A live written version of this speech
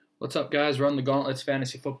What's up, guys? Run the Gauntlet's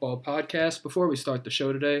Fantasy Football Podcast. Before we start the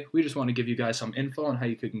show today, we just want to give you guys some info on how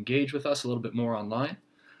you could engage with us a little bit more online.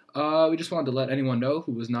 We just wanted to let anyone know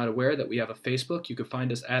who was not aware that we have a Facebook. You can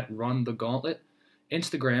find us at Run the Gauntlet.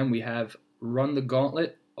 Instagram, we have Run the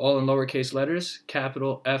Gauntlet, all in lowercase letters,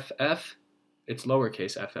 capital FF. It's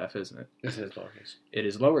lowercase FF, isn't it? This is lowercase. It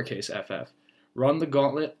is lowercase FF. Run the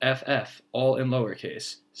Gauntlet FF, all in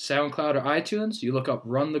lowercase. SoundCloud or iTunes, you look up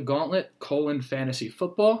Run the Gauntlet, Fantasy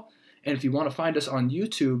Football. And if you want to find us on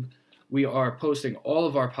YouTube, we are posting all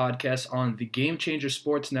of our podcasts on the Game Changer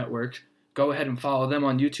Sports Network. Go ahead and follow them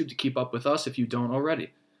on YouTube to keep up with us if you don't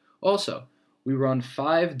already. Also, we run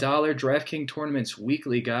 $5 DraftKings tournaments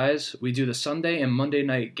weekly, guys. We do the Sunday and Monday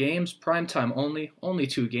night games, primetime only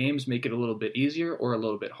 2 games, make it a little bit easier or a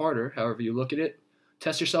little bit harder, however you look at it.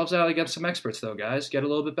 Test yourselves out against some experts, though, guys. Get a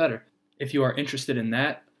little bit better. If you are interested in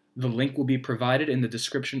that, the link will be provided in the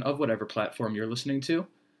description of whatever platform you're listening to.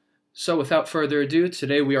 So without further ado,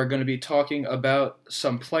 today we are going to be talking about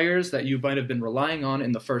some players that you might have been relying on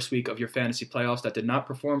in the first week of your fantasy playoffs that did not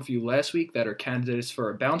perform for you last week that are candidates for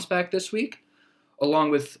a bounce back this week, along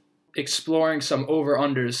with exploring some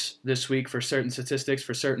over-unders this week for certain statistics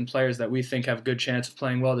for certain players that we think have a good chance of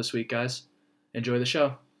playing well this week, guys. Enjoy the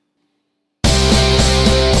show.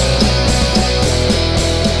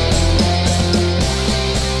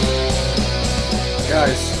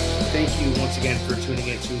 Guys, thank you once again for tuning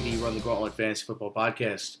in to the Run the Gauntlet Fantasy Football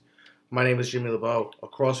Podcast. My name is Jimmy LeBeau.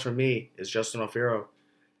 Across from me is Justin Alfiero.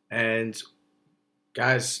 And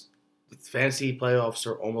guys, the fantasy playoffs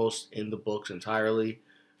are almost in the books entirely.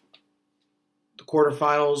 The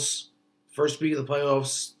quarterfinals, first week of the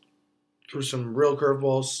playoffs, threw some real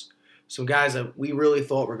curveballs. Some guys that we really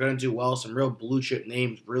thought were going to do well, some real blue chip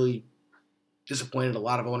names, really disappointed a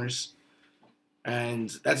lot of owners. And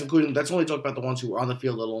that's only talking about the ones who were on the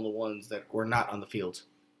field, let alone the ones that were not on the field.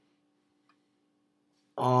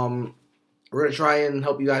 We're going to try and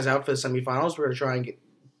help you guys out for the semifinals. We're going to try and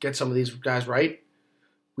get some of these guys right.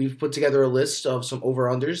 We've put together a list of some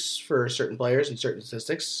over-unders for certain players and certain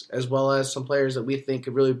statistics, as well as some players that we think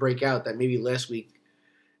could really break out that maybe last week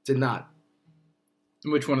did not.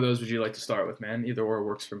 Which one of those would you like to start with, man? Either or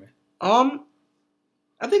works for me. I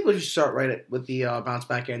think we should start with the bounce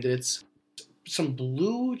back candidates. Some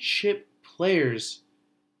blue chip players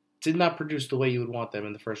did not produce the way you would want them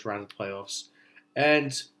in the first round of the playoffs.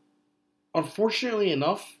 And unfortunately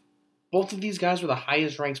enough, both of these guys were the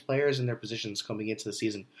highest ranked players in their positions coming into the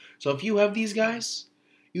season. So if you have these guys,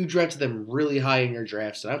 you drafted them really high in your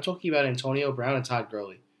drafts. And I'm talking about Antonio Brown and Todd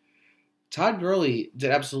Gurley. Todd Gurley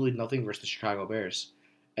did absolutely nothing versus the Chicago Bears.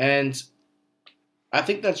 And I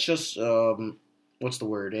think that's just,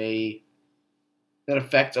 an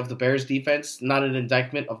effect of the Bears defense, not an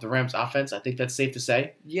indictment of the Rams offense. I think that's safe to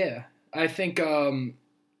say. Yeah, I think a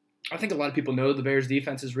lot of people know the Bears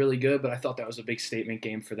defense is really good, but I thought that was a big statement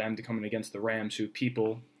game for them to come in against the Rams, who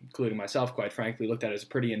people, including myself, quite frankly, looked at as a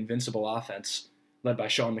pretty invincible offense led by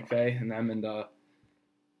Sean McVay and them, and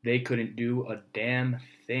they couldn't do a damn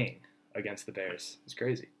thing against the Bears. It's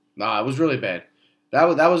crazy. Nah, it was really bad. That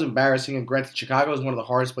was embarrassing. And granted, Chicago is one of the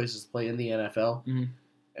hardest places to play in the NFL. Mm-hmm.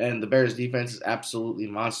 And the Bears' defense is absolutely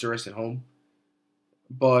monstrous at home.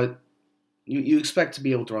 But you expect to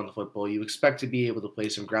be able to run the football. You expect to be able to play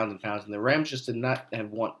some ground and pounds. And the Rams just did not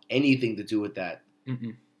want anything to do with that.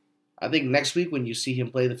 Mm-mm. I think next week when you see him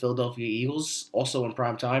play the Philadelphia Eagles, also in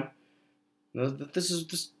prime time,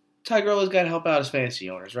 Ty Gurley's got to help out his fantasy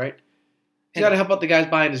owners, right? He's got to help out the guys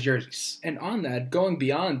buying his jerseys. And on that, going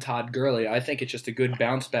beyond Todd Gurley, I think it's just a good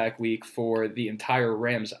bounce-back week for the entire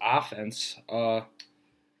Rams offense.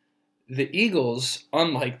 The Eagles,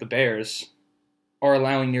 unlike the Bears, are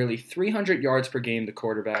allowing nearly 300 yards per game to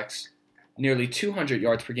quarterbacks, nearly 200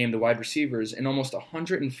 yards per game to wide receivers, and almost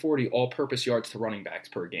 140 all-purpose yards to running backs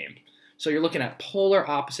per game. So you're looking at polar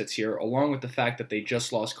opposites here, along with the fact that they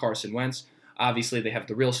just lost Carson Wentz. Obviously, they have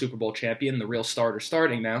the real Super Bowl champion, the real starter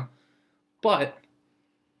starting now. But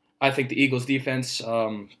I think the Eagles' defense,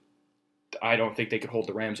 I don't think they could hold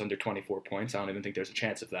the Rams under 24 points. I don't even think there's a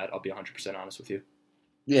chance of that. I'll be 100% honest with you.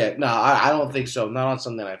 Yeah, no, I don't think so. Not on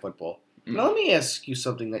Sunday Night Football. Mm-hmm. Now, let me ask you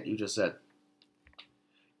something that you just said.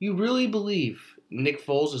 You really believe Nick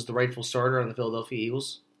Foles is the rightful starter on the Philadelphia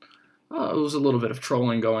Eagles? It was a little bit of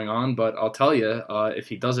trolling going on, but I'll tell you, if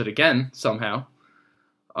he does it again somehow,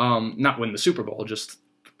 not win the Super Bowl, just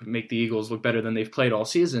make the Eagles look better than they've played all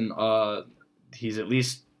season, he's at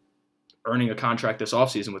least earning a contract this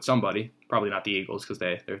offseason with somebody. Probably not the Eagles, because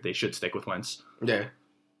they should stick with Wentz. Yeah.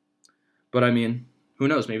 But, I mean, who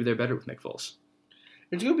knows? Maybe they're better with Nick Foles.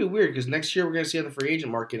 It's going to be weird because next year we're going to see on the free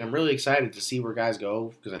agent market. I'm really excited to see where guys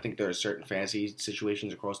go because I think there are certain fantasy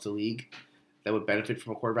situations across the league that would benefit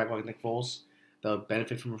from a quarterback like Nick Foles, that would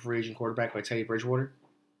benefit from a free agent quarterback like Teddy Bridgewater.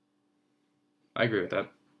 I agree with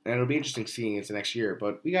that. And it'll be interesting seeing into next year,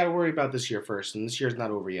 but we got to worry about this year first, and this year's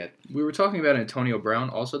not over yet. We were talking about Antonio Brown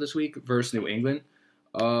also this week versus New England.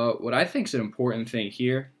 What I think is an important thing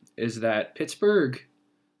here is that Pittsburgh,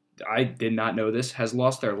 I did not know this, has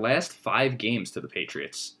lost their last 5 games to the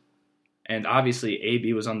Patriots. And obviously,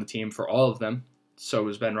 AB was on the team for all of them. So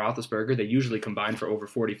was Ben Roethlisberger. They usually combine for over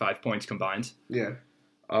 45 points combined. Yeah.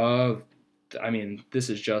 I mean, this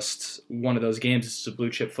is just one of those games. This is a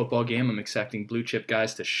blue-chip football game. I'm expecting blue-chip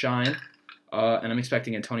guys to shine. And I'm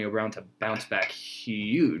expecting Antonio Brown to bounce back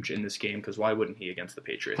huge in this game because why wouldn't he against the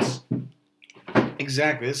Patriots?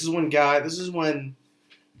 Exactly. This is when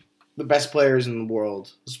the best players in the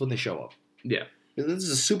world, this is when they show up. Yeah. This is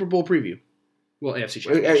a Super Bowl preview. Well, AFC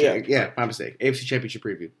Championship. Yeah, my mistake. AFC Championship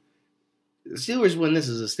preview. The Steelers win this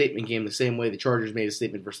as a statement game the same way the Chargers made a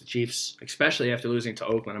statement versus the Chiefs. Especially after losing to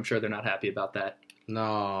Oakland. I'm sure they're not happy about that.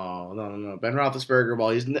 No. Ben Roethlisberger, while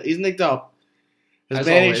he's nicked up, has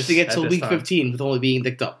managed always, to get to Week time. 15 with only being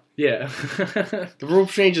nicked up. Yeah. The rule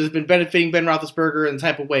change has been benefiting Ben Roethlisberger in the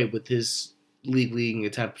type of way with his league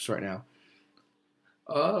attempts right now.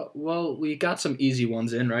 Well, we got some easy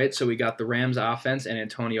ones in, right? So we got the Rams offense and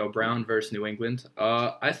Antonio Brown versus New England.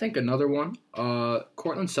 I think another one,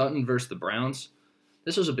 Cortland Sutton versus the Browns.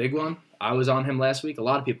 This was a big one. I was on him last week. A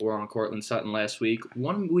lot of people were on Cortland Sutton last week.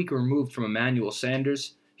 1 week removed from Emmanuel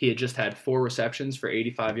Sanders. He had just had 4 receptions for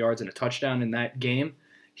 85 yards and a touchdown in that game.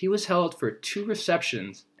 He was held for 2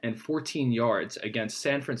 receptions and 14 yards against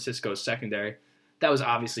San Francisco's secondary. That was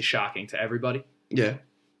obviously shocking to everybody. Yeah.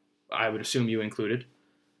 I would assume you included.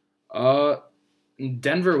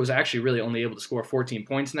 Denver was actually really only able to score 14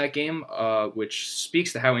 points in that game, which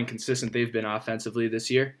speaks to how inconsistent they've been offensively this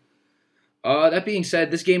year. That being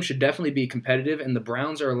said, this game should definitely be competitive, and the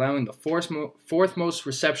Browns are allowing the fourth most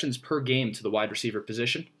receptions per game to the wide receiver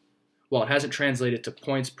position. While it hasn't translated to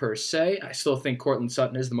points per se, I still think Cortland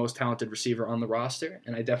Sutton is the most talented receiver on the roster,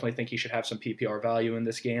 and I definitely think he should have some PPR value in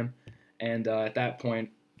this game. And at that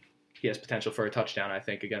point, he has potential for a touchdown, I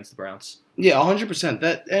think, against the Browns. Yeah, 100%.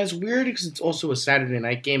 And it's weird because it's also a Saturday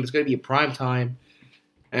night game. It's going to be a prime time.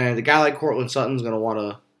 And a guy like Cortland Sutton's going to want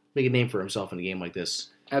to make a name for himself in a game like this.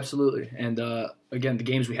 Absolutely. And again, the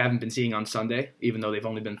games we haven't been seeing on Sunday, even though they've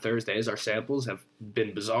only been Thursdays, our samples have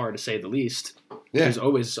been bizarre to say the least. Yeah. There's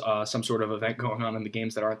always some sort of event going on in the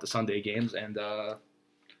games that aren't the Sunday games. And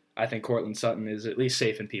I think Cortland Sutton is at least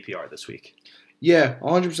safe in PPR this week. Yeah,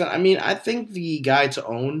 100%. I mean, I think the guy to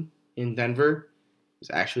own in Denver is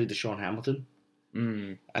actually Deshaun Hamilton.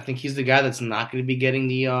 I think he's the guy that's not going to be getting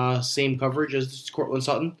the same coverage as Cortland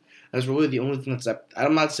Sutton. That's really the only thing that's up.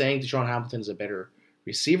 I'm not saying Deshaun Hamilton is a better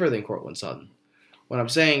receiver than Cortland Sutton. What I'm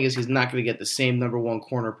saying is he's not going to get the same number 1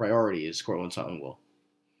 corner priority as Cortland Sutton will.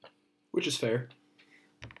 Which is fair.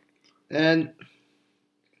 And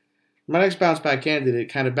my next bounce back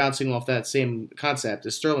candidate, kind of bouncing off that same concept,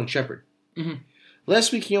 is Sterling Shepard. Mm-hmm.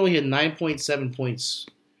 Last week he only had 9.7 points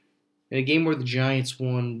in a game where the Giants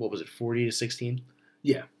won, 40-16?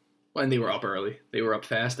 Yeah. And they were up early. They were up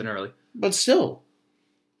fast and early. But still.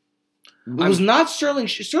 It was not Sterling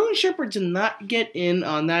Shepard did not get in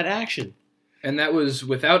on that action. And that was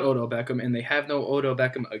without Odell Beckham, and they have no Odell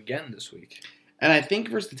Beckham again this week. And I think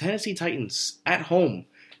versus the Tennessee Titans at home,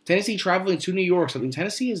 Tennessee traveling to New York, something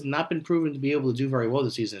Tennessee has not been proven to be able to do very well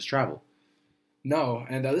this season is travel. No,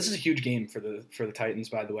 and this is a huge game for the Titans,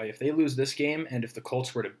 by the way. If they lose this game, and if the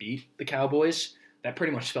Colts were to beat the Cowboys, that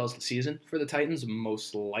pretty much spells the season for the Titans,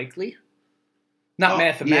 most likely. Not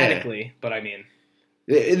mathematically, but I mean...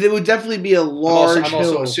 It would definitely be a large I'm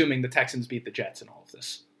also assuming the Texans beat the Jets in all of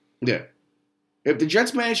this. Yeah. If the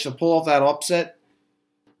Jets manage to pull off that upset,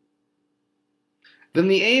 then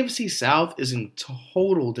the AFC South is in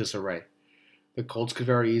total disarray. The Colts could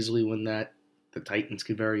very easily win that. The Titans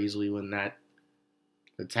could very easily win that.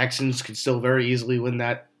 The Texans could still very easily win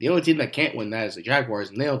that. The only team that can't win that is the Jaguars,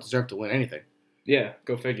 and they don't deserve to win anything. Yeah,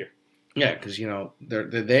 go figure. Yeah, because,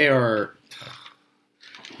 they are...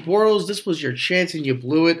 Bortles, this was your chance and you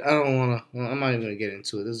blew it. I'm not even going to get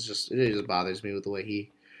into it. It just bothers me with the way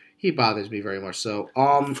he bothers me very much so.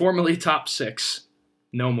 Formerly top 6.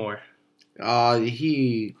 No more.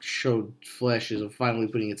 He showed flashes of finally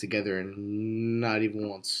putting it together and not even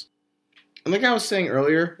once. And like I was saying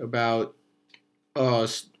earlier about a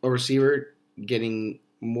receiver getting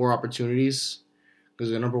more opportunities because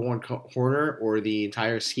the number 1 corner or the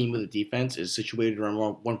entire scheme of the defense is situated around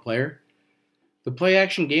one player. The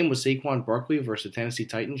play-action game with Saquon Barkley versus the Tennessee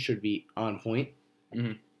Titans should be on point.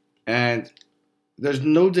 Mhm. And there's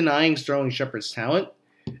no denying Sterling Shepard's talent.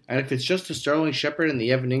 And if it's just the Sterling Shepard and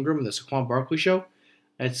the Evan Ingram and the Saquon Barkley show,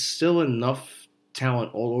 it's still enough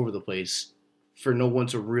talent all over the place for no one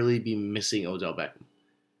to really be missing Odell Beckham.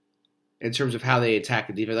 In terms of how they attack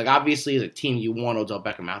the defense. Like, obviously, as a team, you want Odell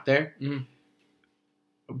Beckham out there. Mhm.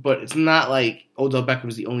 But it's not like Odell Beckham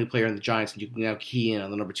is the only player in the Giants and you can now key in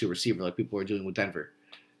on the number 2 receiver like people are doing with Denver.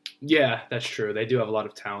 Yeah, that's true. They do have a lot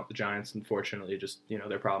of talent, the Giants. Unfortunately, just,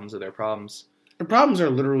 their problems are their problems. Their problems are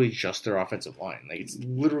literally just their offensive line. Like, it's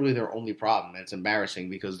literally their only problem. And it's embarrassing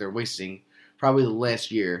because they're wasting probably the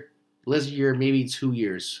last year, maybe 2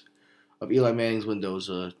 years of Eli Manning's window as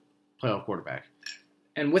a playoff quarterback.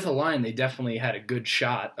 And with a line, they definitely had a good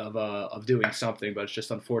shot of doing something, but it's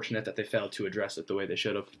just unfortunate that they failed to address it the way they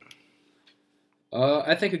should have.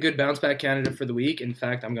 I think a good bounce-back candidate for the week, in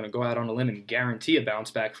fact, I'm going to go out on a limb and guarantee a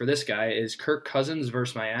bounce-back for this guy, is Kirk Cousins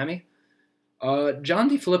versus Miami. John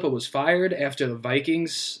DeFilippo was fired after the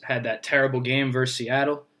Vikings had that terrible game versus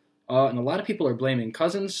Seattle, and a lot of people are blaming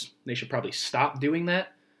Cousins. They should probably stop doing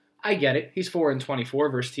that. I get it. He's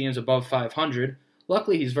 4-24 versus teams above 500.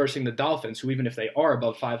 Luckily, he's versing the Dolphins, who even if they are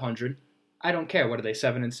above 500, I don't care. What are they,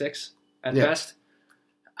 7-6 at best?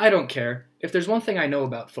 I don't care. If there's one thing I know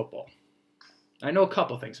about football, I know a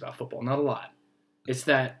couple things about football, not a lot. It's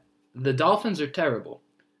that the Dolphins are terrible,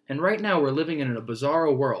 and right now we're living in a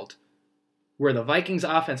bizarro world where the Vikings'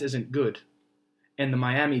 offense isn't good, and the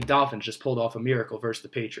Miami Dolphins just pulled off a miracle versus the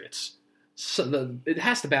Patriots. So it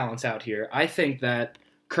has to balance out here. I think that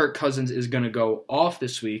Kirk Cousins is going to go off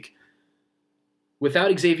this week.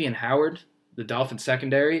 Without Xavier Howard, the Dolphins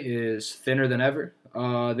secondary is thinner than ever.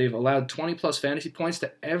 They've allowed 20-plus fantasy points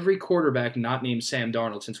to every quarterback not named Sam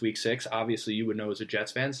Darnold since Week 6. Obviously, you would know as a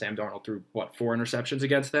Jets fan, Sam Darnold threw, 4 interceptions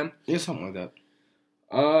against them? Yeah, something like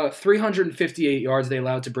that. 358 yards they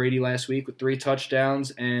allowed to Brady last week with 3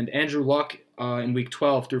 touchdowns, and Andrew Luck in Week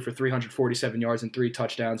 12 threw for 347 yards and 3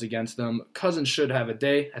 touchdowns against them. Cousins should have a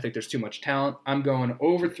day. I think there's too much talent. I'm going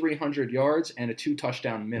over 300 yards and a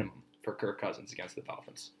 2-touchdown minimum for Kirk Cousins against the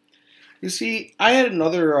Dolphins. You see, I had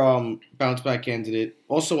another bounce-back candidate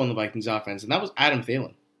also on the Vikings offense, and that was Adam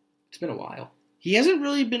Thielen. It's been a while. He hasn't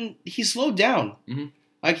really been – he slowed down. Mm-hmm.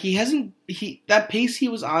 Like, he hasn't – that pace he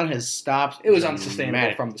was on has stopped. It was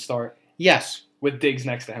unsustainable from the start. Yes. With Diggs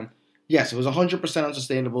next to him. Yes, it was 100%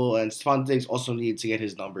 unsustainable, and Stephon Diggs also needed to get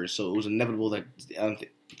his numbers, so it was inevitable that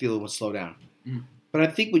Thielen would slow down. Mm-hmm. But I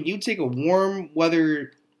think when you take a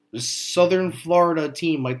warm-weather Southern Florida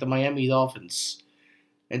team like the Miami Dolphins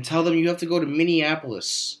and tell them you have to go to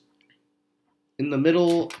Minneapolis in the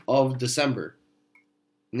middle of December,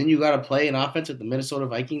 and then you got to play an offense like the Minnesota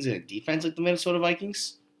Vikings and a defense like the Minnesota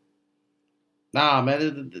Vikings? Nah,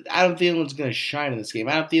 man, Adam Thielen's going to shine in this game.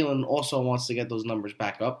 Adam Thielen also wants to get those numbers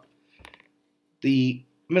back up. The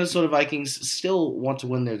Minnesota Vikings still want to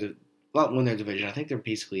win their division. I think they're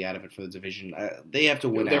basically out of it for the division. They have to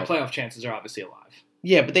win out. Their playoff chances are obviously alive.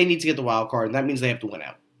 Yeah, but they need to get the wild card, and that means they have to win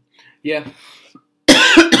out. Yeah.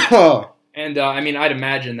 And, I'd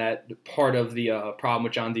imagine that part of the problem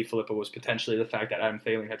with John DeFilippo was potentially the fact that Adam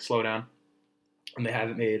Thielen had slowed down, and they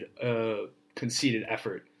haven't made a conceded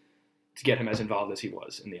effort to get him as involved as he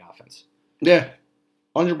was in the offense. Yeah,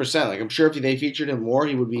 100%. Like, I'm sure if they featured him more,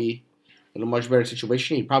 he would be in a much better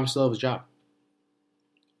situation. He'd probably still have his job.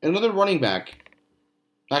 Another running back,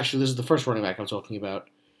 actually, this is the first running back I'm talking about,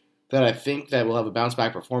 that I think that will have a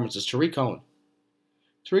bounce-back performance is Derrick Cohen.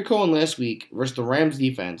 Derrick Cohen last week versus the Rams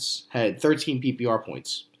defense had 13 PPR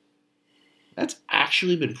points. That's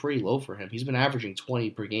actually been pretty low for him. He's been averaging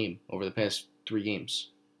 20 per game over the past 3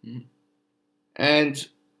 games. Mm. And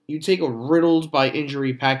you take a riddled by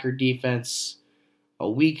injury Packer defense, a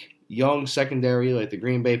weak, young secondary like the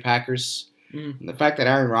Green Bay Packers, and the fact that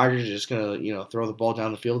Aaron Rodgers is just going to throw the ball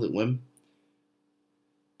down the field at whim.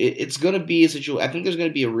 It's going to be a situation. I think there's going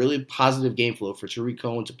to be a really positive game flow for Derrick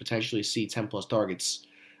Cohen to potentially see 10-plus targets,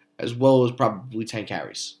 as well as probably 10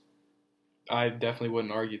 carries. I definitely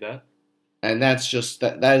wouldn't argue that. And that's just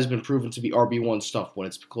that has been proven to be RB1 stuff when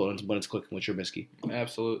it's clicking with Trubisky.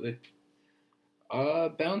 Absolutely.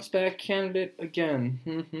 Bounce back candidate again.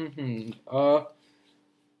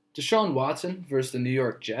 Deshaun Watson versus the New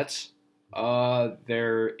York Jets.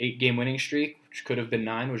 Their 8-game winning streak, which could have been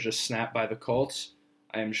 9, was just snapped by the Colts.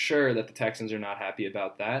 I am sure that the Texans are not happy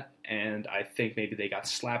about that, and I think maybe they got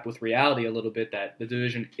slapped with reality a little bit that the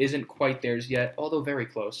division isn't quite theirs yet, although very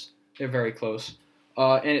close. They're very close.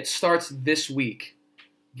 And it starts this week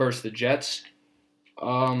versus the Jets.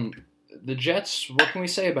 The Jets, what can we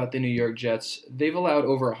say about the New York Jets? They've allowed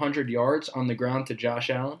over 100 yards on the ground to Josh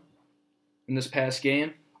Allen in this past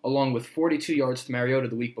game, along with 42 yards to Mariota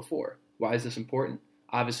the week before. Why is this important?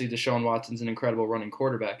 Obviously, Deshaun Watson's an incredible running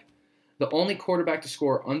quarterback. The only quarterback to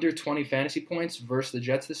score under 20 fantasy points versus the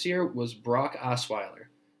Jets this year was Brock Osweiler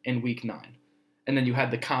in Week 9. And then you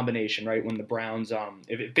had the combination, right, when the Browns,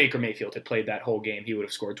 if Baker Mayfield had played that whole game, he would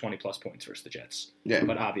have scored 20-plus points versus the Jets. Yeah.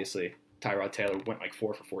 But obviously, Tyrod Taylor went like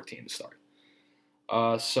 4 for 14 to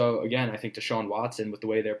start. So, again, I think Deshaun Watson, with the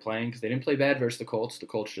way they're playing, because they didn't play bad versus the Colts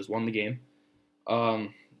just won the game.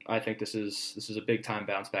 I think this is a big-time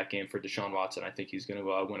bounce-back game for Deshaun Watson. I think he's going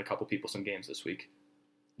to win a couple people some games this week.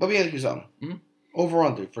 Let me ask you something. Mm-hmm.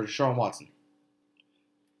 Over-under for Deshaun Watson.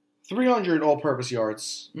 300 all-purpose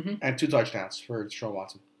yards and 2 touchdowns for Deshaun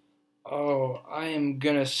Watson. Oh, I am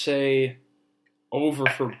going to say over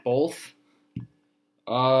for both.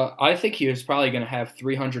 I think he is probably going to have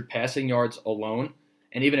 300 passing yards alone.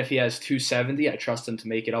 And even if he has 270, I trust him to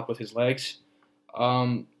make it up with his legs.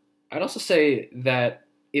 I'd also say that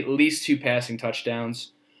at least 2 passing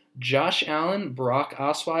touchdowns. Josh Allen, Brock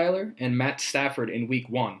Osweiler, and Matt Stafford in Week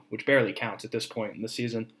 1, which barely counts at this point in the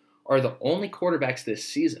season, are the only quarterbacks this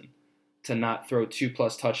season to not throw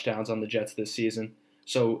 2+ touchdowns on the Jets this season.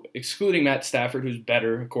 So excluding Matt Stafford, who's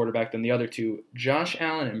better quarterback than the other two, Josh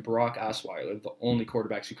Allen and Brock Osweiler are the only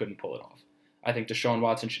quarterbacks who couldn't pull it off. I think Deshaun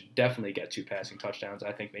Watson should definitely get 2 passing touchdowns.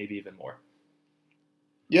 I think maybe even more.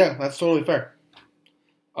 Yeah, that's totally fair.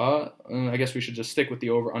 I guess we should just stick with the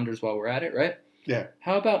over-unders while we're at it, right? Yeah.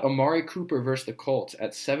 How about Amari Cooper versus the Colts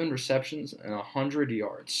at 7 receptions and 100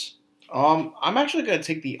 yards? I'm actually going to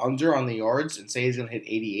take the under on the yards and say he's going to hit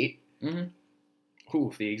 88. Mm-hmm.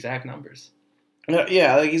 Ooh, the exact numbers.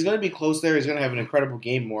 Yeah, like he's going to be close there. He's going to have an incredible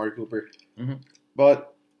game, Amari Cooper. Mm-hmm.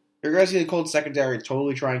 But you're going to see the Colts secondary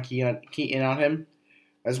totally try and key in on him,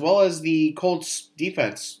 as well as the Colts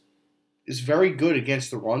defense is very good against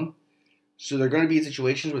the run. So they're going to be in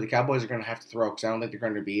situations where the Cowboys are going to have to throw, because I don't think they're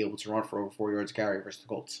going to be able to run for over 4 yards carry versus the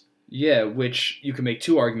Colts. Yeah, which you can make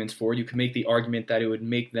 2 arguments for. You can make the argument that it would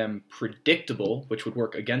make them predictable, which would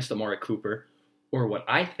work against Amari Cooper. Or what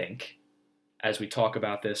I think, as we talk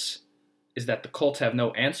about this, is that the Colts have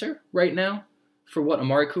no answer right now for what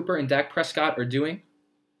Amari Cooper and Dak Prescott are doing.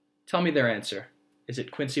 Tell me their answer. Is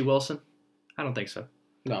it Quincy Wilson? I don't think so.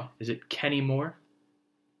 No. Is it Kenny Moore?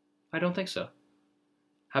 I don't think so.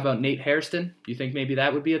 How about Nate Hairston? Do you think maybe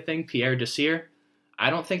that would be a thing? Pierre Desir? I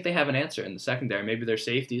don't think they have an answer in the secondary. Maybe they're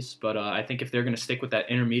safeties, but I think if they're going to stick with that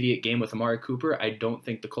intermediate game with Amari Cooper, I don't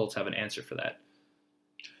think the Colts have an answer for that.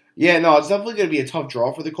 Yeah, no, it's definitely going to be a tough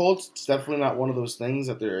draw for the Colts. It's definitely not one of those things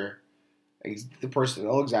that the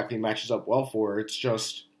personnel exactly matches up well for. It's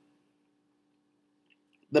just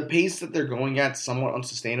the pace that they're going at is somewhat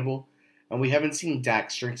unsustainable, and we haven't seen Dak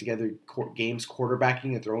string together games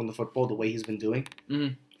quarterbacking and throwing the football the way he's been doing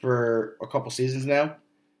for a couple seasons now.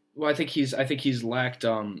 Well, I think he's lacked.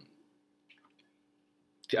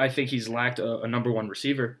 I think he's lacked a number 1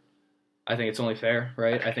 receiver. I think it's only fair,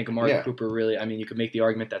 right? I think Amari Cooper really. I mean, you could make the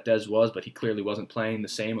argument that Dez was, but he clearly wasn't playing the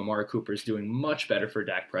same. Amari Cooper is doing much better for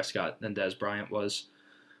Dak Prescott than Dez Bryant was.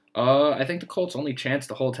 I think the Colts' only chance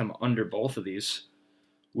to hold him under both of these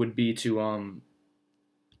would be to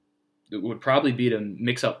it would probably be to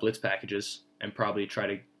mix up blitz packages and probably try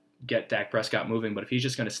to get Dak Prescott moving. But if he's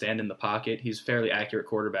just going to stand in the pocket, he's a fairly accurate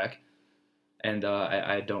quarterback, and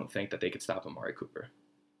I don't think that they could stop Amari Cooper.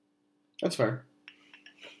 That's fair.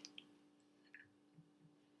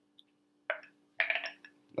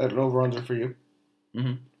 That over-under for you.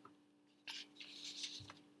 Mm-hmm.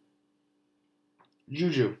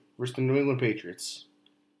 Juju versus the New England Patriots.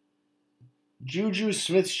 Juju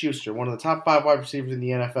Smith-Schuster, one of the top 5 wide receivers in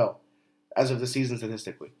the NFL as of the season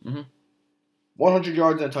statistically. 100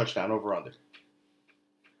 yards and a touchdown over-under.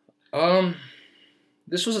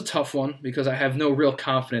 This was a tough one because I have no real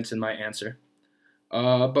confidence in my answer.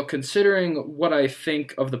 But considering what I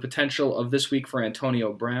think of the potential of this week for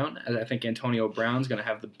Antonio Brown, as I think Antonio Brown's going to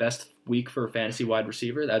have the best week for a fantasy wide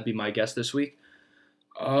receiver, that'd be my guess this week.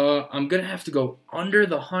 I'm going to have to go under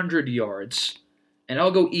the 100 yards, and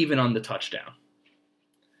I'll go even on the touchdown.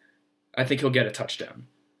 I think he'll get a touchdown.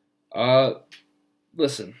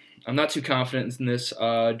 Listen, I'm not too confident in this.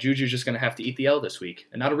 Juju's just going to have to eat the L this week,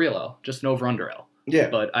 and not a real L, just an over-under L. Yeah.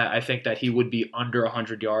 But I think that he would be under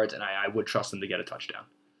 100 yards, and I would trust him to get a touchdown.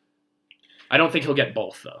 I don't think he'll get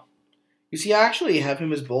both, though. You see, I actually have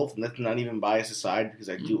him as both, and that's not even bias aside, because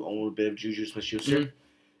I do own a bit of Juju Smith-Schuster.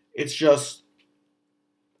 It's just,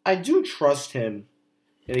 I do trust him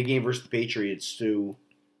in a game versus the Patriots to,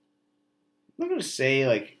 I'm not going to say,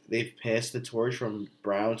 like, they've passed the torch from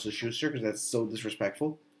Brown to Schuster, because that's so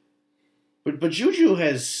disrespectful. But Juju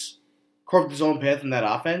has carved his own path in that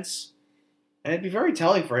offense. And it'd be very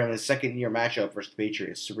telling for him in his second-year matchup versus the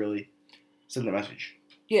Patriots to really send the message.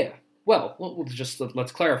 Yeah. Well,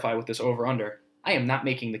 let's clarify with this over-under. I am not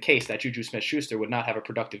making the case that Juju Smith-Schuster would not have a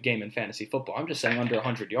productive game in fantasy football. I'm just saying under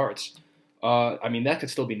 100 yards. That could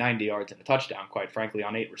still be 90 yards and a touchdown, quite frankly,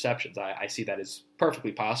 on 8 receptions. I see that as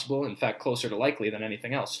perfectly possible, in fact, closer to likely than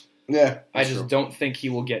anything else. Yeah, I just don't think he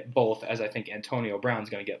will get both, as I think Antonio Brown's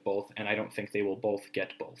going to get both, and I don't think they will both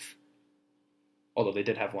get both. Although they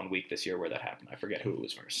did have 1 week this year where that happened. I forget who it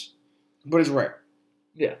was first. But it's rare.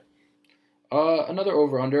 Yeah. Another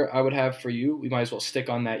over-under I would have for you, we might as well stick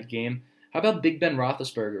on that game. How about Big Ben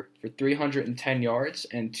Roethlisberger for 310 yards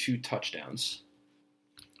and 2 touchdowns?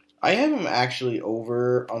 I have him actually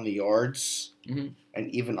over on the yards Mm-hmm.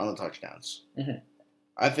 and even on the touchdowns. Mm-hmm.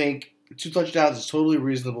 I think 2 touchdowns is totally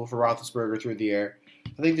reasonable for Roethlisberger through the air.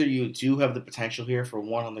 I think that you do have the potential here for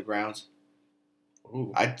 1 on the ground.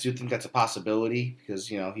 Ooh. I do think that's a possibility because,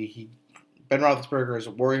 Ben Roethlisberger is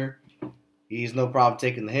a warrior. He's no problem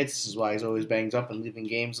taking the hits. This is why he's always banged up and leaving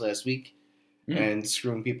games last week and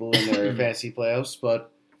screwing people in their fantasy playoffs.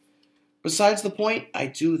 But besides the point, I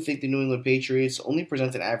do think the New England Patriots only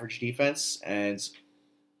present an average defense and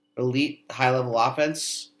elite high-level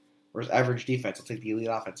offense versus average defense. I'll take the elite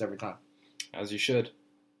offense every time. As you should.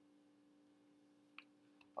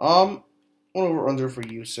 One over under for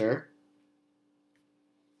you, sir.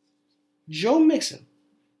 Joe Mixon,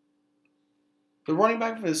 the running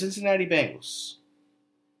back for the Cincinnati Bengals,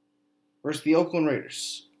 versus the Oakland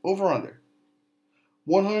Raiders. Over under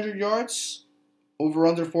 100 yards. Over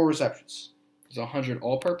under 4 receptions. Is 100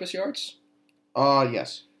 all-purpose yards?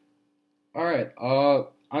 Yes. All right.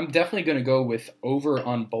 I'm definitely going to go with over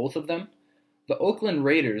on both of them. The Oakland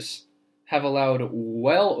Raiders have allowed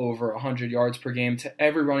well over 100 yards per game to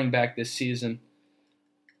every running back this season,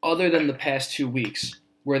 other than the past 2 weeks,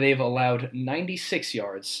 where they've allowed 96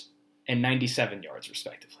 yards and 97 yards,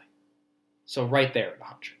 respectively. So right there at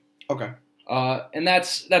 100. Okay. And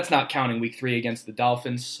that's not counting week 3 against the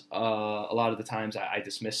Dolphins. A lot of the times I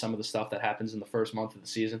dismiss some of the stuff that happens in the first month of the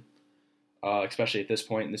season, especially at this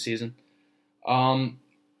point in the season. So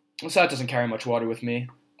that doesn't carry much water with me.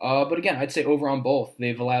 But again, I'd say over on both.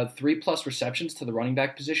 They've allowed 3+ receptions to the running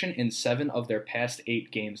back position in 7 of their past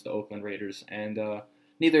 8 games, the Oakland Raiders. And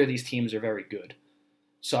neither of these teams are very good.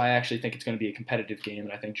 So I actually think it's going to be a competitive game,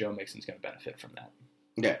 and I think Joe Mixon's going to benefit from that.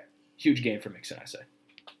 Yeah. Huge game for Mixon, I say.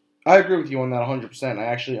 I agree with you on that 100%. I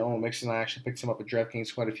actually own Mixon. I actually picked him up at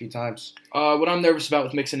DraftKings quite a few times. What I'm nervous about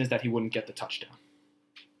with Mixon is that he wouldn't get the touchdown.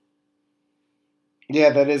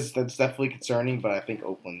 Yeah, that's definitely concerning, but I think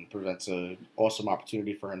Oakland presents an awesome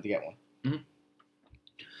opportunity for him to get one.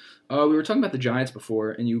 Mm-hmm. We were talking about the Giants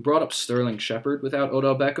before, and you brought up Sterling Shepard without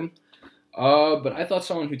Odell Beckham. But I thought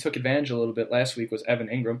someone who took advantage a little bit last week was Evan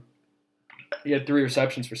Ingram. He had 3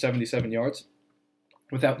 receptions for 77 yards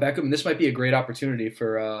without Beckham. And this might be a great opportunity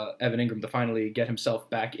for Evan Ingram to finally get himself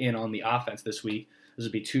back in on the offense this week. This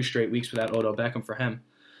would be 2 straight weeks without Odell Beckham for him.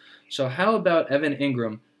 So how about Evan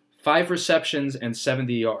Ingram, 5 receptions and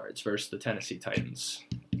 70 yards versus the Tennessee Titans?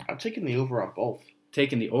 I'm taking the over on both.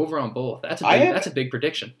 Taking the over on both. That's a big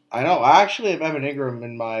prediction. I know. I actually have Evan Ingram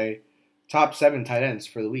in my top 7 tight ends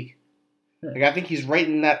for the week. Like, I think he's right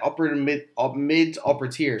in that mid to upper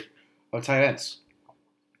tier of tight ends.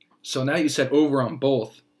 So now you said over on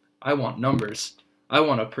both. I want numbers. I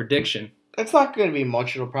want a prediction. It's not going to be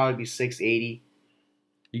much. It'll probably be 680.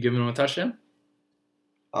 You giving him a touchdown?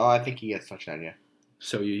 I think he gets a touchdown, yeah.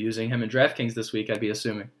 So you're using him in DraftKings this week, I'd be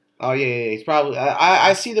assuming. Oh, yeah. He's probably.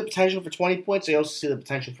 I see the potential for 20 points. I also see the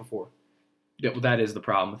potential for 4. Yeah, well, that is the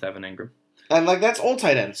problem with Evan Ingram. And, that's all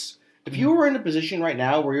tight ends. If you were in a position right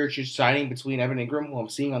now where you're just signing between Evan Ingram, who I'm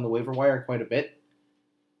seeing on the waiver wire quite a bit,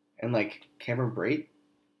 and, Cameron Brate,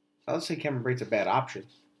 I would say Cameron Brate's a bad option.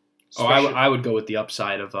 I would go with the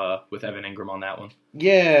upside of with Evan Ingram on that one.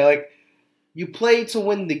 Yeah, you play to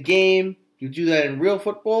win the game. You do that in real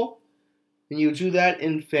football, and you do that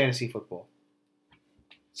in fantasy football.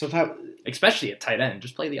 Sometimes, especially at tight end,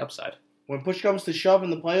 just play the upside. When push comes to shove in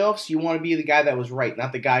the playoffs, you want to be the guy that was right,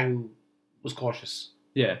 not the guy who was cautious.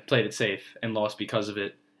 Yeah, played it safe and lost because of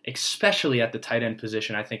it. Especially at the tight end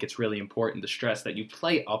position, I think it's really important to stress that you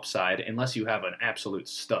play upside unless you have an absolute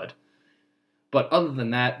stud. But other than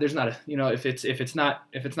that, there's not if it's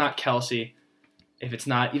not Kelsey, if it's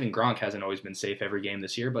not even Gronk hasn't always been safe every game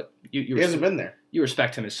this year, but he hasn't been there. You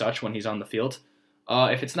respect him as such when he's on the field.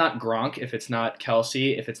 If it's not Gronk, if it's not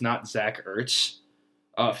Kelsey, if it's not Zach Ertz,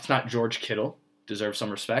 if it's not George Kittle, deserves some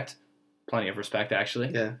respect. Plenty of respect, actually.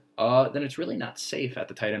 Yeah. Then it's really not safe at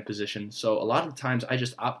the tight end position. So a lot of the times I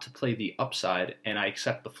just opt to play the upside and I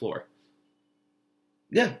accept the floor.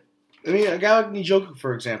 Yeah. I mean, a guy like Njoku,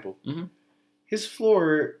 for example, his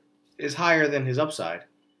floor is higher than his upside.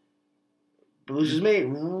 which has made it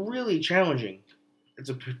really challenging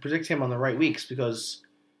to predict him on the right weeks because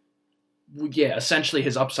Yeah, essentially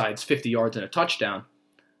his upside's 50 yards and a touchdown,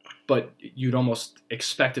 but you'd almost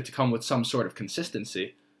expect it to come with some sort of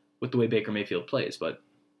consistency with the way Baker Mayfield plays, but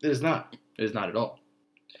it is not. it is not at all.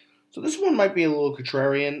 So this one might be a little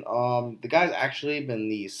contrarian. The guy's actually been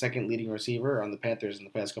the second leading receiver on the Panthers in the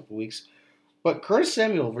past couple of weeks. But Curtis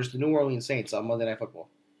Samuel versus the New Orleans Saints on Monday Night Football.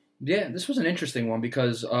 Yeah, this was an interesting one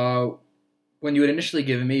because when you had initially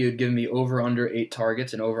given me, you'd given me over under 8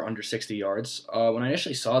 targets and over under 60 yards. When I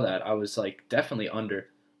initially saw that, I was like, definitely under.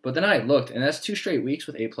 But then I looked, and that's 2 straight weeks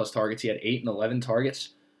with 8+ targets. He had 8 and 11 targets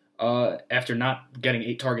after not getting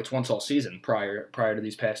 8 targets once all season prior to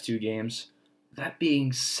these past 2 games. That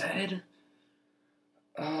being said,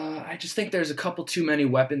 I just think there's a couple too many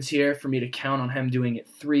weapons here for me to count on him doing it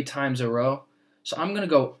 3 times a row. So I'm going to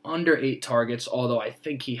go under 8 targets, although I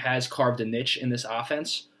think he has carved a niche in this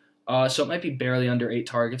offense. So it might be barely under 8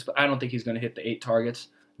 targets, but I don't think he's going to hit the 8 targets.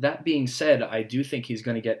 That being said, I do think he's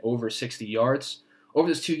going to get over 60 yards. Over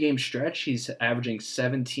this 2-game stretch, he's averaging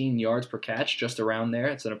 17 yards per catch, just around there.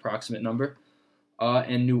 It's an approximate number.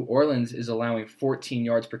 And New Orleans is allowing 14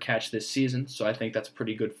 yards per catch this season, so I think that's a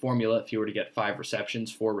pretty good formula if you were to get 5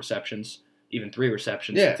 receptions, 4 receptions, even 3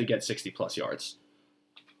 receptions to get 60+ yards.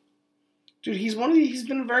 Dude, he's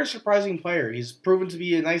been a very surprising player. He's proven to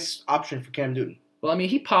be a nice option for Cam Newton. Well, I mean,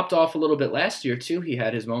 he popped off a little bit last year, too. He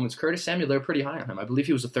had his moments. Curtis Samuel, they're pretty high on him. I believe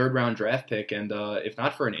he was a 3rd-round draft pick, and if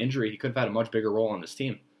not for an injury, he could have had a much bigger role on this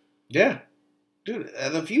team. Yeah. Dude,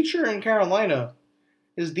 the future in Carolina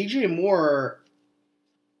is DJ Moore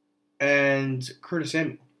and Curtis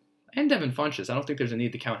Samuel. And Devin Funchess. I don't think there's a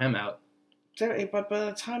need to count him out. But by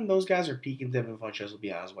the time those guys are peaking, Devin Funchess will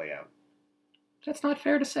be on his way out. That's not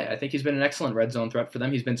fair to say. I think he's been an excellent red zone threat for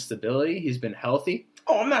them. He's been stability. He's been healthy.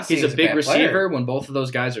 Oh, I'm not saying he's a big receiver player. when both of those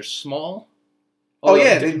guys are small.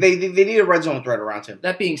 Although, they need a red zone threat around him.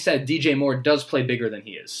 That being said, DJ Moore does play bigger than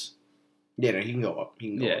he is. Yeah, no, he can go up.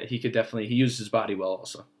 He could definitely. He uses his body well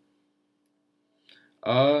also.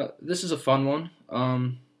 This is a fun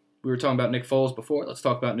one. We were talking about Nick Foles before. Let's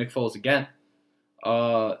talk about Nick Foles again.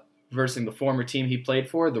 Versus the former team he played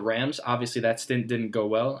for, the Rams. Obviously, that stint didn't go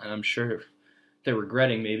well, and I'm sure they're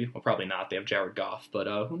regretting maybe. Well, probably not. They have Jared Goff. But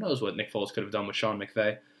who knows what Nick Foles could have done with Sean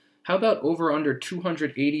McVay. How about over under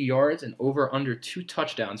 280 yards and over under 2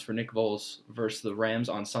 touchdowns for Nick Foles versus the Rams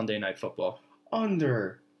on Sunday Night Football?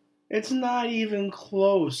 Under. It's not even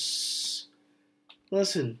close.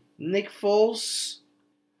 Listen, Nick Foles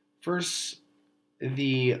versus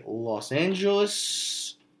the Los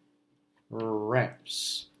Angeles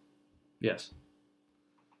Rams. Yes.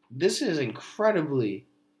 This is incredibly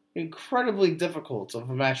difficult of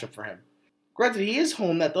a matchup for him. Granted, he is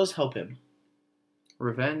home. That does help him.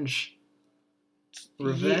 Revenge.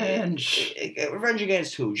 Yeah. Revenge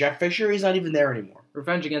against who? Jeff Fisher? He's not even there anymore.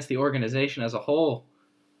 Revenge against the organization as a whole.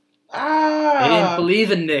 They Ah! didn't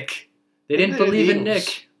believe in Nick. They didn't believe in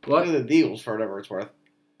Nick. What? Look at the Eagles for whatever it's worth.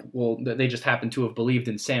 Well, they just happened to have believed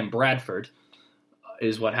in Sam Bradford,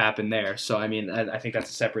 is what happened there. So, I mean, I think that's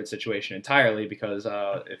a separate situation entirely because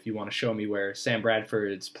if you want to show me where Sam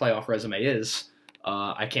Bradford's playoff resume is,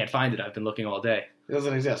 I can't find it. I've been looking all day. It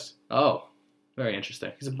doesn't exist. Oh, very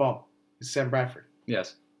interesting. He's a bum. He's Sam Bradford.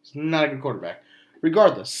 Yes. He's not a good quarterback.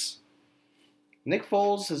 Regardless, Nick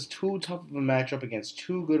Foles has too tough of a matchup against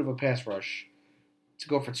too good of a pass rush to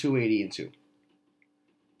go for 280 and 2.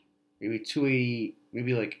 Maybe 280,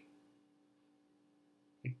 maybe like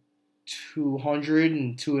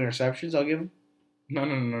 202 interceptions I'll give him.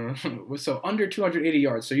 No. So under 280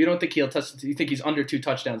 yards. So you don't think you think he's under 2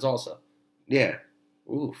 touchdowns also? Yeah.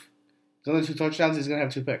 Oof. He's under 2 touchdowns, he's going to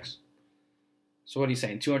have 2 picks. So what are you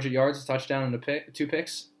saying? 200 yards, a touchdown, and 2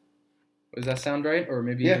 picks? Does that sound right? Or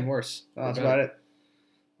maybe even worse? That's about it.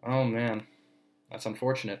 Oh, man. That's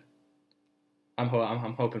unfortunate. I'm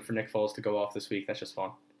hoping for Nick Foles to go off this week. That's just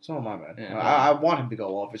fun. So am I, man. Yeah, I want him to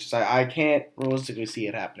go off. It's just I can't realistically see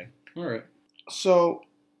it happening. All right. So,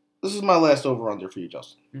 this is my last over-under for you,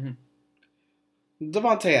 Justin. Mm-hmm.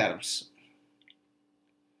 Devontae Adams.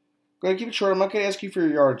 Going to keep it short. I'm not going to ask you for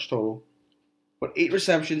your yardage total. But 8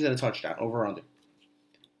 receptions and a touchdown, over-under.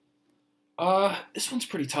 This one's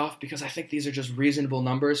pretty tough because I think these are just reasonable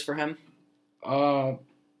numbers for him. But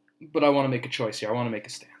I want to make a choice here. I want to make a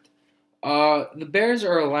stand. The Bears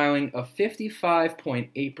are allowing a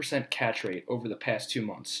 55.8% catch rate over the past 2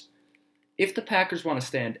 months. If the Packers want to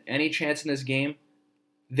stand any chance in this game,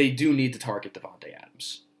 they do need to target Devontae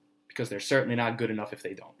Adams because they're certainly not good enough if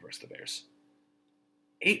they don't versus the Bears.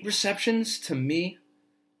 8 receptions, to me,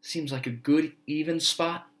 seems like a good even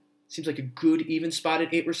spot. Seems like a good even spot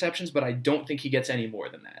at 8 receptions, but I don't think he gets any more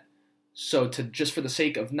than that. So just for the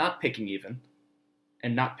sake of not picking even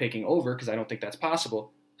and not picking over, because I don't think that's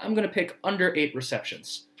possible, I'm going to pick under 8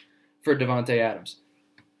 receptions for Davante Adams.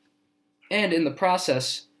 And in the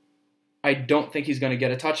process, I don't think he's going to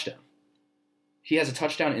get a touchdown. He has a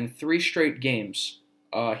touchdown in 3 straight games.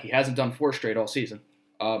 He hasn't done 4 straight all season.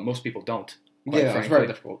 Most people don't. Yeah, it's very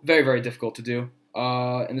difficult. Very, very difficult to do.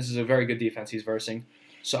 And this is a very good defense he's versing.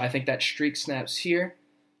 So I think that streak snaps here.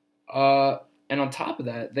 And on top of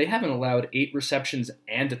that, they haven't allowed 8 receptions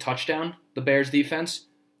and a touchdown, the Bears defense,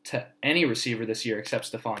 to any receiver this year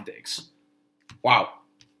except Stephon Diggs. Wow.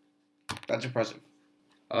 That's impressive.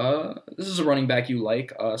 This is a running back you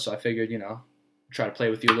like, so I figured, try to play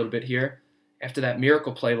with you a little bit here. After that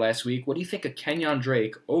miracle play last week, what do you think of Kenyon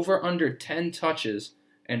Drake over under 10 touches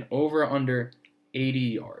and over under 80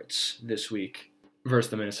 yards this week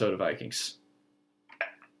versus the Minnesota Vikings?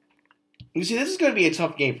 You see, this is going to be a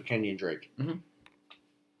tough game for Kenyon Drake.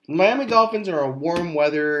 Mm-hmm. Miami Dolphins are a warm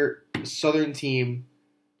weather southern team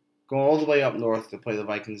going all the way up north to play the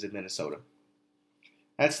Vikings in Minnesota.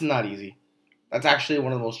 That's not easy. That's actually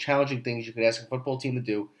one of the most challenging things you could ask a football team to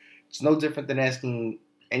do. It's no different than asking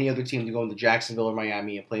any other team to go into Jacksonville or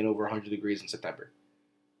Miami and playing over 100 degrees in September.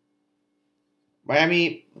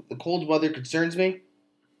 Miami, the cold weather concerns me.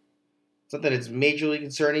 It's not that it's majorly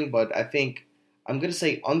concerning, but I think I'm going to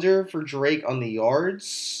say under for Drake on the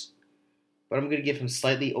yards, but I'm going to give him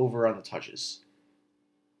slightly over on the touches.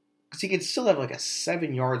 Because he can still have like a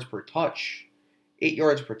 7 yards per touch, 8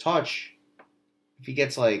 yards per touch. If he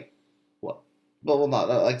gets like, not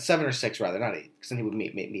like 7 or 6 rather, not 8, because then he would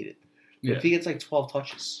meet it. Yeah. If he gets like 12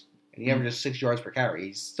 touches and he averages 6 yards per carry,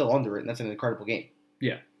 he's still under it, and that's an incredible game.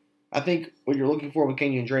 Yeah. I think what you're looking for with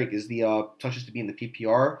Kenyon Drake is the touches to be in the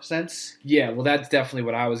PPR sense. Yeah, well, that's definitely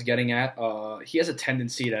what I was getting at. He has a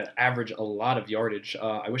tendency to average a lot of yardage.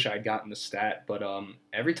 I wish I had gotten the stat, but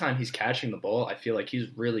every time he's catching the ball, I feel like he's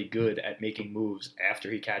really good at making moves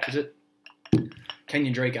after he catches it.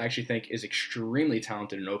 Kenyon Drake, I actually think, is extremely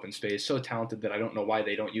talented in open space, so talented that I don't know why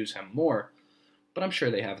they don't use him more, but I'm sure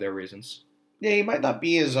they have their reasons. Yeah, he might not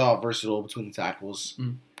be as versatile between the tackles.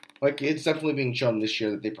 Mm. Like, it's definitely being shown this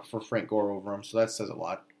year that they prefer Frank Gore over him, so that says a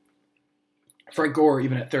lot. Frank Gore,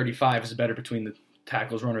 even at 35, is better between the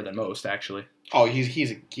tackles runner than most, actually. Oh, he's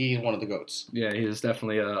one of the GOATs. Yeah, he's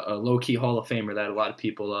definitely a low-key Hall of Famer that a lot of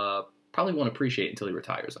people probably won't appreciate until he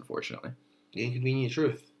retires, unfortunately. The inconvenient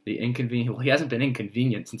truth. The inconvenient. Well, he hasn't been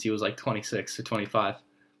inconvenient since he was like 26 or 25,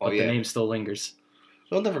 but the name still lingers.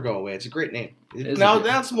 It'll never go away. It's a great name. Now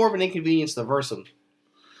it's more of an inconvenience to verse him.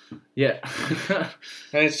 Yeah.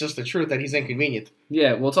 And it's just the truth that he's inconvenient.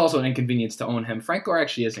 Yeah, well, it's also an inconvenience to own him. Frank Gore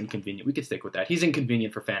actually is inconvenient. We could stick with that. He's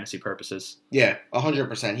inconvenient for fantasy purposes. Yeah,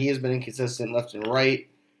 100%. He has been inconsistent left and right.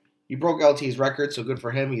 He broke LT's record, so good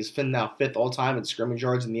for him. He's now 5th all-time in scrimmage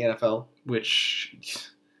yards in the NFL.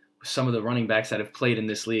 Which, some of the running backs that have played in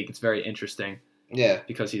this league, it's very interesting. Yeah.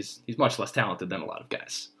 Because he's much less talented than a lot of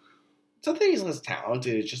guys. It's not that he's less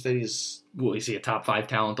talented, it's just that he's... Well, is he a top 5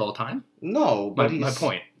 talent all time? No, but my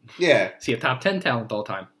point. Yeah. Is he a top 10 talent all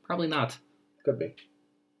time? Probably not. Could be.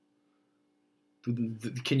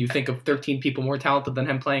 Can you think of 13 people more talented than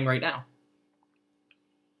him playing right now?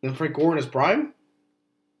 Than Frank Gore in his prime?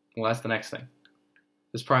 Well, that's the next thing.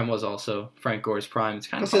 His prime was also Frank Gore's prime. It's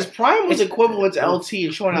kind of his prime was equivalent to LT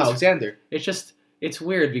and Sean Alexander. It's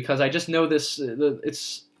weird because I just know this.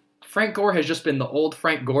 Frank Gore has just been the old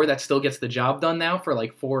Frank Gore that still gets the job done now for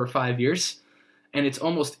like 4 or 5 years, and it's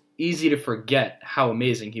almost easy to forget how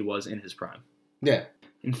amazing he was in his prime. Yeah.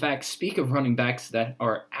 In fact, speak of running backs that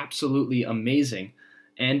are absolutely amazing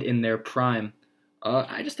and in their prime,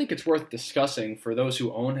 I just think it's worth discussing for those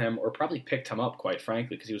who own him or probably picked him up, quite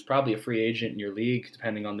frankly, because he was probably a free agent in your league,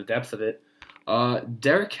 depending on the depth of it.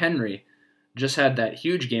 Derrick Henry just had that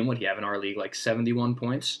huge game. What did he have in our league? Like 71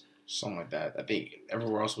 points? Something like that. I think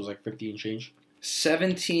everywhere else was like 50 and change.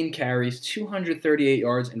 17 carries, 238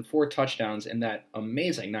 yards, and 4 touchdowns in that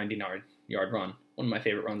amazing 99-yard run. One of my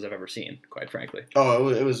favorite runs I've ever seen, quite frankly. Oh,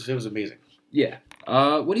 it was amazing. Yeah.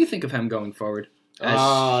 What do you think of him going forward?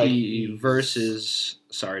 As he versus...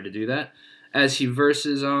 Sorry to do that. As he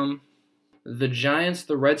versus the Giants,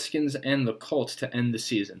 the Redskins, and the Colts to end the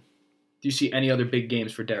season. Do you see any other big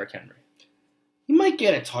games for Derrick Henry? He might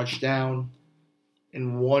get a touchdown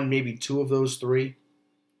in 1, maybe 2 of those 3.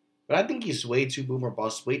 But I think he's way too boom or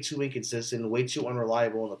bust, way too inconsistent, way too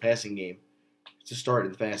unreliable in the passing game to start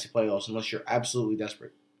in the fantasy playoffs unless you're absolutely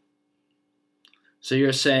desperate. So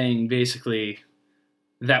you're saying basically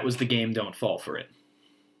that was the game, don't fall for it.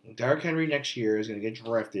 Derrick Henry next year is going to get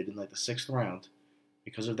drafted in like the 6th round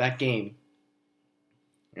because of that game.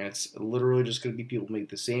 And it's literally just going to be people make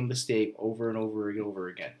the same mistake over and over and over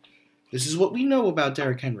again. This is what we know about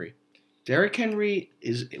Derrick Henry. Derrick Henry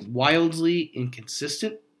is wildly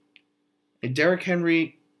inconsistent. And Derrick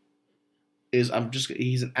Henry he's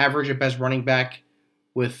an average at best running back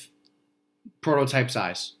with prototype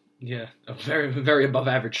size. Yeah, a very, very above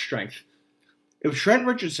average strength. If Trent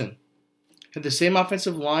Richardson had the same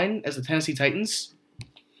offensive line as the Tennessee Titans,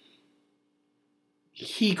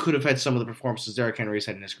 he could have had some of the performances Derrick Henry has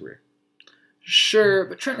had in his career. Sure,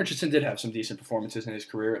 but Trent Richardson did have some decent performances in his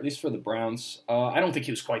career, at least for the Browns. I don't think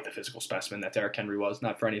he was quite the physical specimen that Derrick Henry was,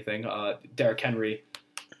 not for anything. Derrick Henry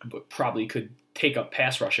probably could take up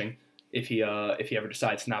pass rushing if he ever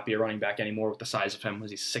decides to not be a running back anymore with the size of him.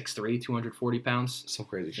 Was he 6'3", 240 pounds? Some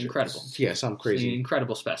crazy shit. Incredible. Yeah, some crazy. An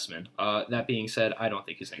incredible specimen. That being said, I don't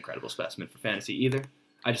think he's an incredible specimen for fantasy either.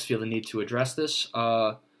 I just feel the need to address this.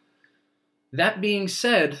 That being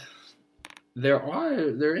said,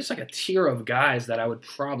 there is like a tier of guys that I would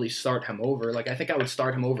probably start him over. Like I think I would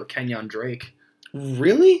start him over Kenyon Drake.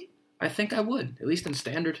 Really? I think I would, at least in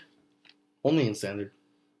standard. Only in standard.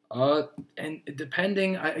 And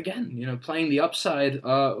depending, again, playing the upside,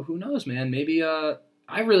 who knows, man? Maybe, I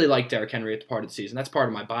really like Derrick Henry at the part of the season. That's part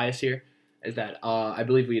of my bias here, is that, I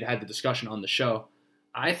believe we had the discussion on the show.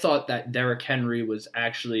 I thought that Derrick Henry was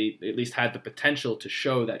actually, at least had the potential to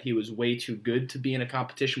show that he was way too good to be in a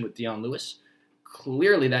competition with Dion Lewis.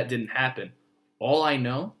 Clearly that didn't happen. All I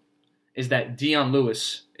know is that Dion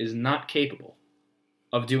Lewis is not capable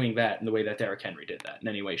of doing that in the way that Derrick Henry did that in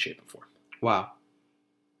any way, shape, or form. Wow.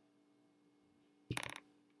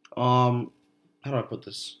 How do I put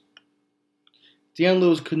this? Dion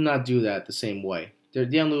Lewis could not do that the same way.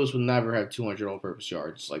 Dion Lewis would never have 200 all-purpose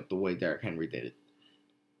yards like the way Derrick Henry did it.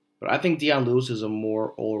 But I think Dion Lewis is a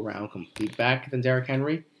more all-around complete back than Derrick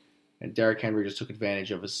Henry, and Derrick Henry just took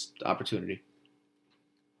advantage of his opportunity.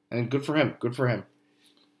 And good for him. Good for him.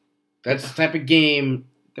 That's the type of game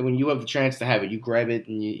that when you have the chance to have it, you grab it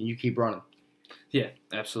and you keep running. Yeah,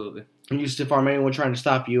 absolutely. And you stiff arm anyone trying to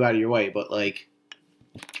stop you out of your way, but like,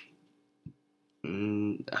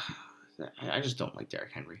 I just don't like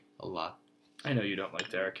Derrick Henry a lot. I know you don't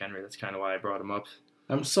like Derrick Henry. That's kind of why I brought him up.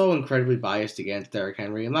 I'm so incredibly biased against Derrick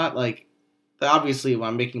Henry. I'm not like, obviously when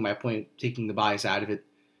I'm making my point, taking the bias out of it.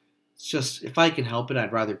 It's just, if I can help it,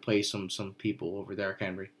 I'd rather play some people over Derrick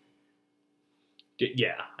Henry.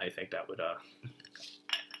 Yeah, I think that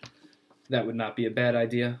would not be a bad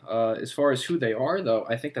idea. As far as who they are, though,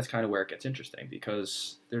 I think that's kind of where it gets interesting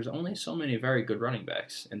because there's only so many very good running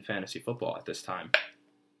backs in fantasy football at this time.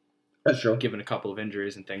 That's true. Given a couple of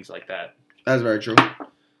injuries and things like that. That's very true.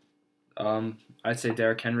 I'd say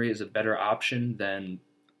Derrick Henry is a better option than...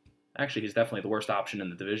 Actually, he's definitely the worst option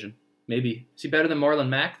in the division. Maybe. Is he better than Marlon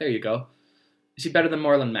Mack? There you go. Is he better than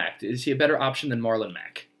Marlon Mack? Is he a better option than Marlon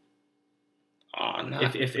Mack? Oh, no.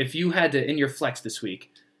 If you had to, in your flex this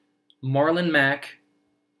week, Marlon Mack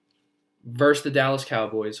versus the Dallas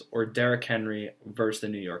Cowboys or Derrick Henry versus the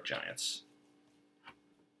New York Giants?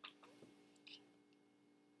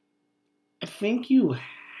 I think you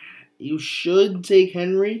should take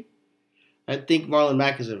Henry. I think Marlon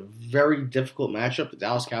Mack is a very difficult matchup. The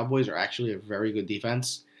Dallas Cowboys are actually a very good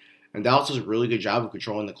defense. And Dallas does a really good job of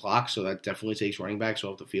controlling the clock, so that definitely takes running backs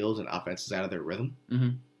off the field and offenses out of their rhythm. Mm-hmm.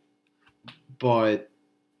 But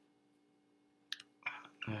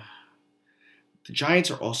the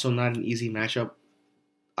Giants are also not an easy matchup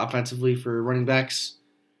offensively for running backs.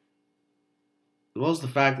 As well as the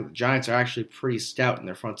fact that the Giants are actually pretty stout in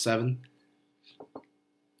their front seven.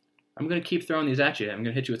 I'm going to keep throwing these at you. I'm going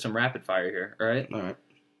to hit you with some rapid fire here, all right? All right.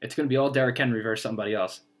 It's going to be all Derrick Henry versus somebody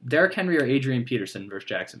else. Derrick Henry or Adrian Peterson versus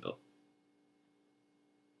Jacksonville?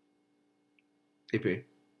 AP.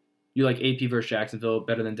 You like AP versus Jacksonville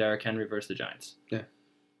better than Derrick Henry versus the Giants? Yeah.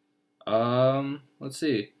 Let's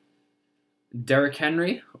see. Derrick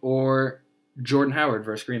Henry or Jordan Howard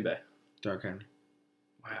versus Green Bay? Derrick Henry.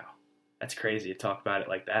 Wow. That's crazy to talk about it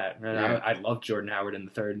like that. Yeah. I love Jordan Howard in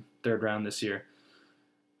the third round this year.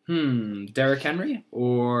 Derrick Henry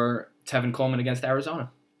or Tevin Coleman against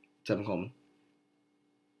Arizona? Tevin Coleman.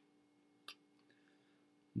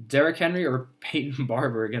 Derrick Henry or Peyton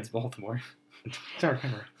Barber against Baltimore? Derrick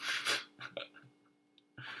Henry.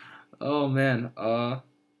 Oh, man. I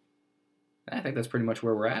think that's pretty much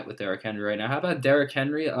where we're at with Derrick Henry right now. How about Derrick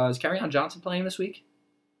Henry? Is Kerryon Johnson playing this week?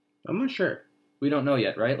 I'm not sure. We don't know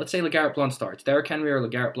yet, right? Let's say LeGarrette Blount starts. Derrick Henry or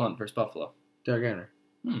LeGarrette Blount versus Buffalo? Derrick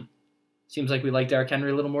Henry. Seems like we like Derrick Henry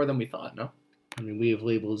a little more than we thought, no? I mean, we have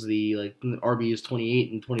labels the RB is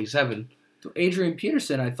 28 and 27. So Adrian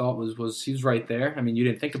Peterson, I thought he was right there. I mean, you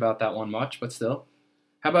didn't think about that one much, but still.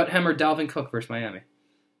 How about him or Dalvin Cook versus Miami?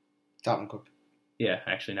 Dalvin Cook. Yeah,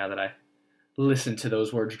 actually, now that listen to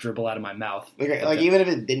those words dribble out of my mouth. Like even if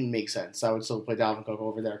it didn't make sense, I would still play Dalvin Cook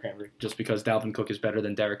over Derrick Henry. Just because Dalvin Cook is better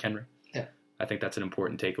than Derrick Henry? Yeah. I think that's an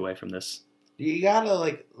important takeaway from this. You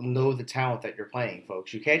gotta, know the talent that you're playing,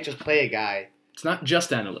 folks. You can't just play a guy. It's not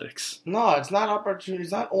just analytics. No, it's not opportunity.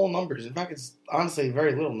 It's not all numbers. In fact, it's honestly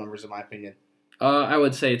very little numbers, in my opinion. I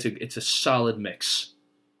would say it's a solid mix.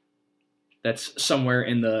 That's somewhere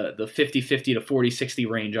in the 50-50 to 40-60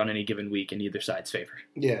 range on any given week in either side's favor.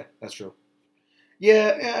 Yeah, that's true.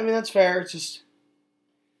 Yeah, I mean, that's fair. It's just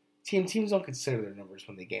teams don't consider their numbers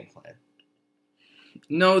when they game plan.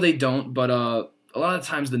 No, they don't, but a lot of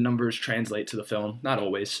times the numbers translate to the film. Not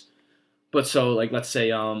always. But so, let's say,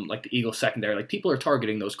 the Eagles secondary, people are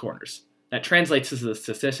targeting those corners. That translates to the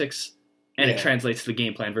statistics, and it translates to the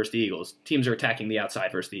game plan versus the Eagles. Teams are attacking the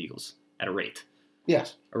outside versus the Eagles at a rate.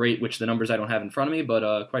 Yes. A rate which the numbers I don't have in front of me,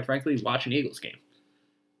 but quite frankly, watch an Eagles game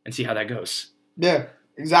and see how that goes. Yeah,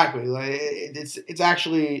 exactly. It's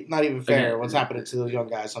actually not even fair what's happening to those young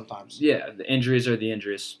guys sometimes. Yeah, the injuries are the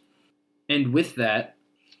injuries. And with that,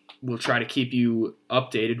 we'll try to keep you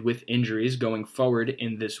updated with injuries going forward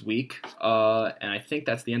in this week. And I think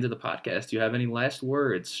that's the end of the podcast. Do you have any last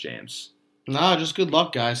words, James? No, just good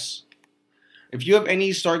luck, guys. If you have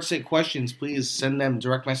any start-sit questions, please send them,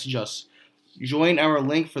 direct message us. Join our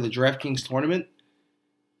link for the DraftKings tournament.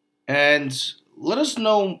 And let us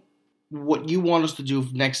know what you want us to do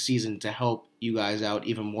next season to help you guys out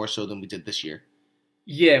even more so than we did this year.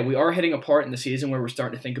 Yeah, we are hitting a part in the season where we're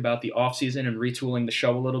starting to think about the off-season and retooling the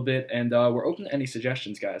show a little bit, and we're open to any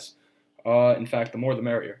suggestions, guys. In fact, the more the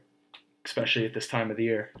merrier, especially at this time of the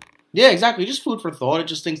year. Yeah, exactly. Just food for thought.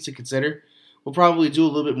 Just things to consider. We'll probably do a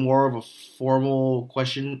little bit more of a formal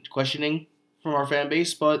questioning from our fan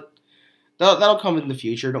base, but that'll come in the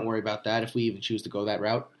future. Don't worry about that if we even choose to go that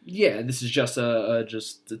route. Yeah, this is just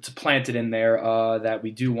to plant it in there that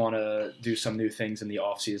we do want to do some new things in the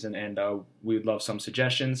off season, and we would love some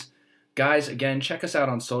suggestions. Guys, again, check us out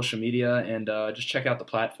on social media and just check out the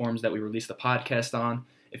platforms that we release the podcast on.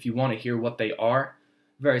 If you want to hear what they are,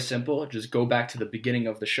 very simple. Just go back to the beginning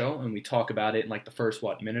of the show and we talk about it in the first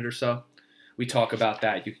minute or so. We talk about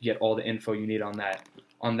that. You can get all the info you need on that.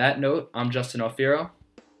 On that note, I'm Justin Alfiero.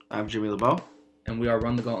 I'm Jimmy LeBeau. And we are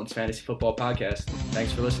Run the Gauntlet's Fantasy Football Podcast.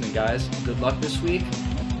 Thanks for listening, guys. Good luck this week.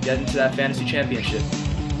 Get into that fantasy championship.